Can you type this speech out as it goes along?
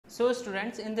So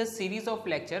students, in this series of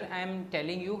lecture I am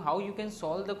telling you how you can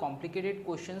solve the complicated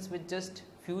questions with just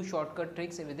few shortcut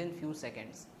tricks within few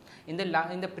seconds. In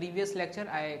the previous lecture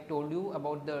I told you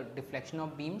about the deflection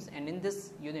of beams, and in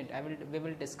this unit we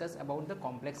will discuss about the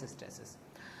complex stresses.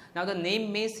 Now the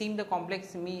name may seem complex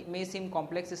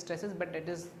stresses, but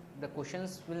the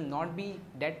questions will not be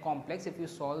that complex if you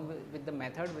solve with the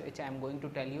method which I am going to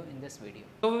tell you in this video.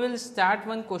 So we will start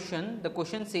one question. The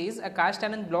question says a cast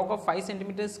iron block of 5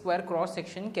 cm square cross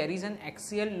section carries an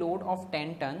axial load of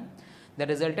 10 ton. The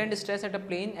resultant stress at a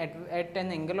plane at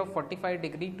an angle of 45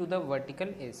 degree to the vertical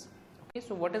is. Okay,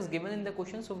 so what is given in the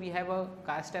question? So we have a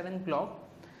cast iron block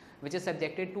which is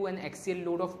subjected to an axial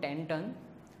load of 10 ton.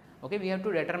 Okay, we have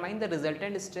to determine the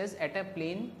resultant stress at a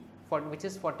plane which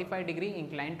is 45 degree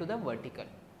inclined to the vertical.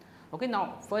 Okay,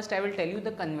 now first I will tell you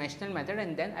the conventional method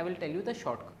and then I will tell you the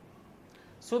shortcut.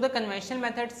 So the conventional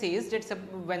method says that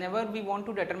whenever we want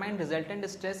to determine resultant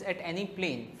stress at any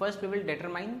plane, first we will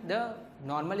determine the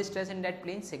normal stress in that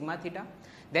plane, sigma theta,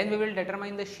 then we will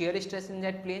determine the shear stress in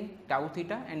that plane, tau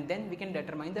theta, and then we can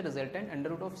determine the resultant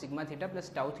under root of sigma theta plus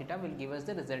tau theta will give us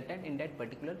the resultant in that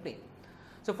particular plane.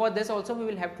 So for this also we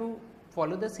will have to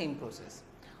follow the same process.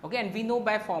 Okay, and we know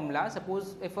by formula,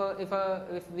 suppose if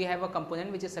we have a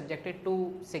component which is subjected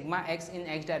to sigma x in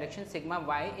x direction, sigma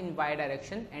y in y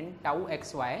direction, and tau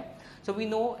xy. So we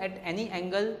know at any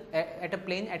angle at a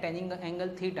plane at any angle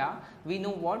theta, we know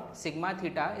what sigma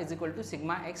theta is equal to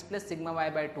sigma x plus sigma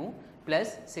y by 2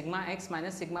 plus sigma x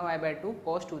minus sigma y by 2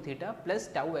 cos 2 theta plus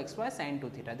tau xy sin 2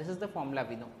 theta. This is the formula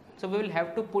we know. So we will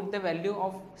have to put the value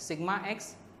of sigma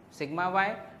x, sigma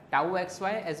y, tau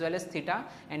xy as well as theta,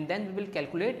 and then we will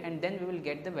calculate, and then we will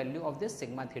get the value of this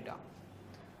sigma theta.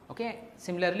 Okay.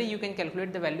 Similarly, you can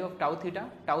calculate the value of tau theta.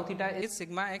 Tau theta is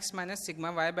sigma x minus sigma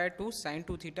y by 2 sin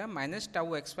 2 theta minus tau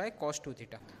xy cos 2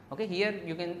 theta. Okay. Here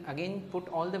you can again put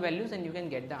all the values and you can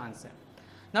get the answer.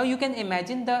 Now you can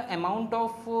imagine the amount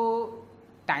of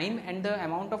time and the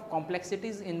amount of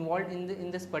complexities involved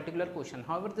in this particular question.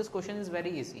 However, this question is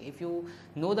very easy. If you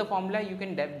know the formula, you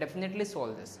can definitely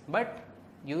solve this, but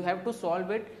you have to solve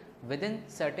it within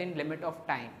certain limit of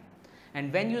time,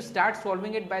 and when you start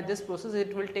solving it by this process,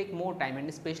 it will take more time, and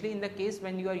especially in the case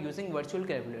when you are using virtual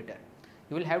calculator,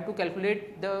 you will have to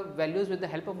calculate the values with the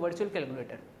help of virtual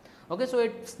calculator. Okay, so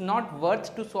it's not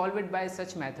worth to solve it by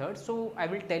such method. So I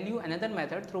will tell you another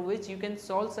method through which you can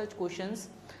solve such questions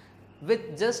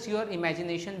with just your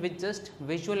imagination, with just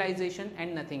visualization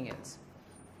and nothing else.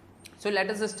 So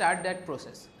let us start that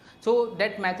process. So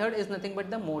that method is nothing but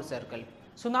the Mohr circle.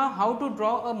 So now how to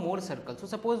draw a Mohr circle? So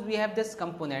suppose we have this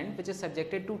component which is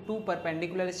subjected to two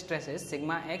perpendicular stresses,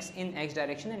 sigma x in x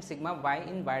direction and sigma y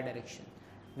in y direction.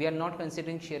 We are not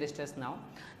considering shear stress now.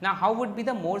 Now how would be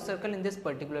the Mohr circle in this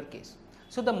particular case?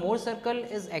 So the Mohr circle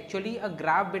is actually a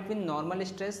graph between normal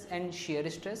stress and shear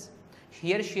stress.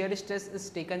 Here shear stress is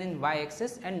taken in y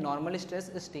axis and normal stress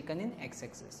is taken in x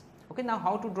axis. Okay, now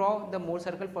how to draw the Mohr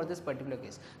circle for this particular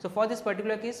case? So for this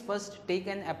particular case, first take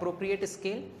an appropriate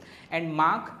scale and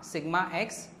mark sigma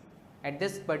x at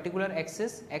this particular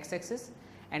axis, x axis,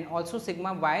 and also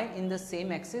sigma y in the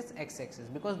same axis, x axis,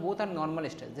 because both are normal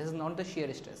stress. This is not the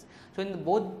shear stress. So in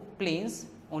both planes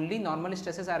only normal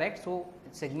stresses are act. So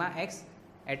sigma x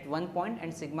at one point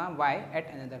and sigma y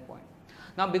at another point.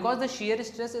 Now because the shear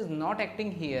stress is not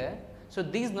acting here, so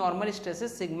these normal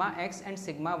stresses sigma x and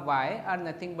sigma y are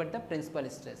nothing but the principal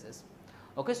stresses.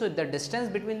 Okay, so the distance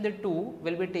between the two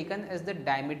will be taken as the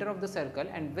diameter of the circle,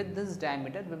 and with this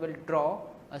diameter we will draw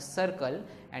a circle,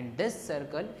 and this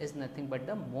circle is nothing but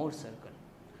the Mohr circle.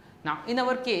 Now in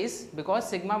our case, because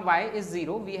sigma y is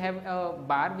 0, we have a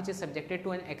bar which is subjected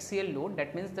to an axial load.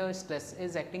 That means the stress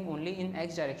is acting only in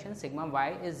x direction, sigma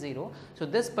y is 0. So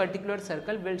this particular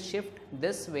circle will shift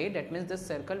this way. That means this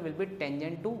circle will be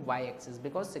tangent to y axis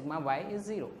because sigma y is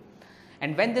 0.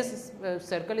 And when this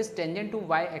circle is tangent to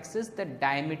y axis, the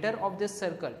diameter of this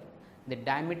circle,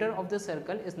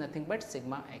 is nothing but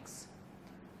sigma x.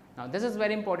 Now this is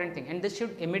very important thing, and this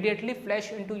should immediately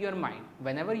flash into your mind.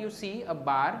 Whenever you see a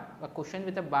question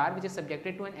with a bar which is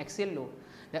subjected to an axial load,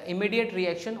 the immediate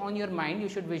reaction on your mind, you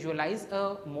should visualize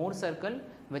a Mohr circle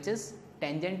which is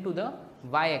tangent to the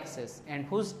y axis and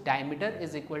whose diameter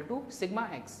is equal to sigma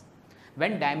x.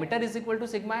 When diameter is equal to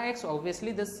sigma x,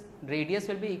 obviously this radius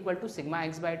will be equal to sigma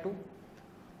x by 2.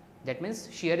 That means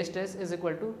shear stress is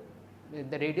equal to,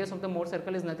 the radius of the Mohr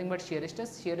circle is nothing but shear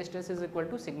stress. Shear stress is equal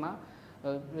to sigma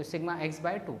x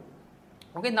by 2.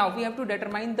 Okay, now we have to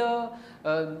determine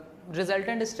the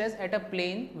resultant stress at a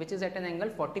plane which is at an angle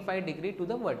 45 degree to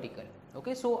the vertical.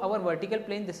 Okay, so our vertical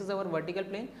plane, this is our vertical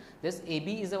plane, this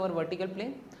AB is our vertical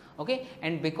plane. Okay,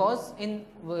 and because in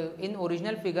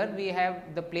original figure we have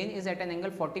the plane is at an angle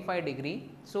 45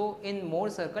 degree, so in Mohr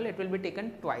circle it will be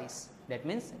taken twice, that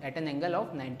means at an angle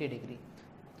of 90 degree.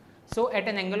 So at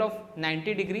an angle of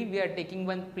 90 degree we are taking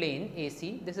one plane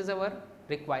AC, this is our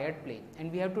required plane,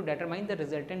 and we have to determine the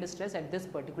resultant stress at this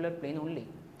particular plane only.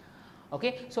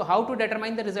 Okay, so how to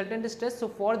determine the resultant stress? So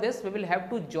for this we will have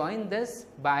to join this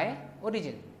by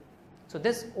origin. So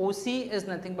this OC is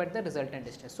nothing but the resultant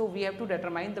stress. So we have to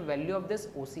determine the value of this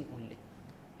OC only.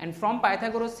 And from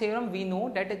Pythagoras theorem we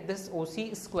know that this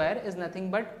OC square is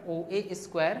nothing but OA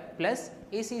square plus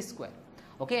AC square.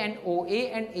 Okay, and OA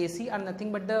and AC are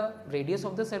nothing but the radius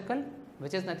of the circle,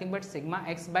 which is nothing but sigma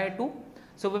x by 2.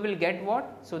 So we will get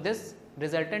what? So this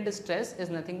resultant stress is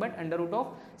nothing but under root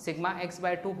of sigma x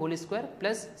by 2 whole square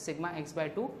plus sigma x by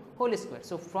 2 whole square.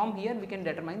 So from here we can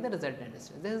determine the resultant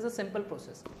stress. This is a simple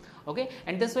process. Okay,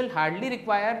 and this will hardly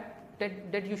require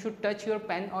that you should touch your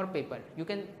pen or paper. You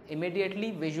can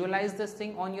immediately visualize this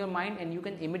thing on your mind and you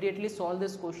can immediately solve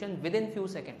this question within few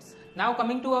seconds. Now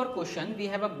coming to our question, we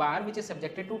have a bar which is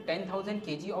subjected to 10,000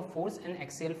 kg of force and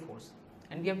axial force,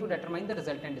 and we have to determine the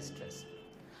resultant stress.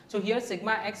 So here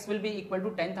sigma x will be equal to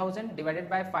 10,000 divided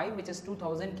by 5, which is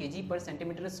 2000 kg per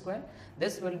centimeter square.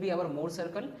 This will be our Mohr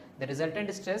circle. The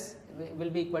resultant stress will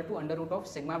be equal to under root of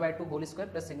sigma by 2 whole square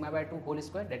plus sigma by 2 whole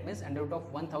square, that means under root of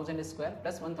 1000 square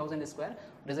plus 1000 square.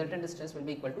 Resultant stress will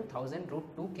be equal to 1000 root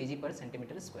 2 kg per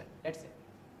centimeter square. That's it.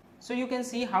 So you can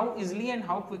see how easily and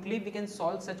how quickly we can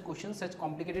solve such questions. Such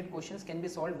complicated questions can be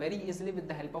solved very easily with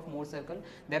the help of Mohr circle.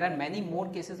 There are many more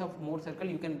cases of Mohr circle.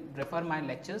 You can refer my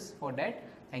lectures for that.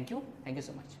 Thank you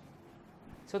so much.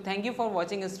 So thank you for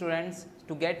watching, students.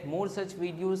 To get more such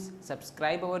videos,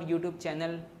 subscribe our YouTube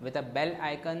channel with a bell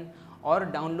icon, or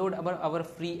download our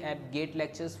free app Gate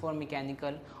Lectures for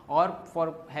Mechanical, or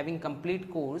for having complete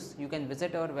course you can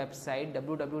visit our website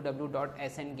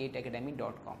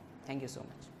www.sngateacademy.com. Thank you so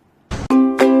much.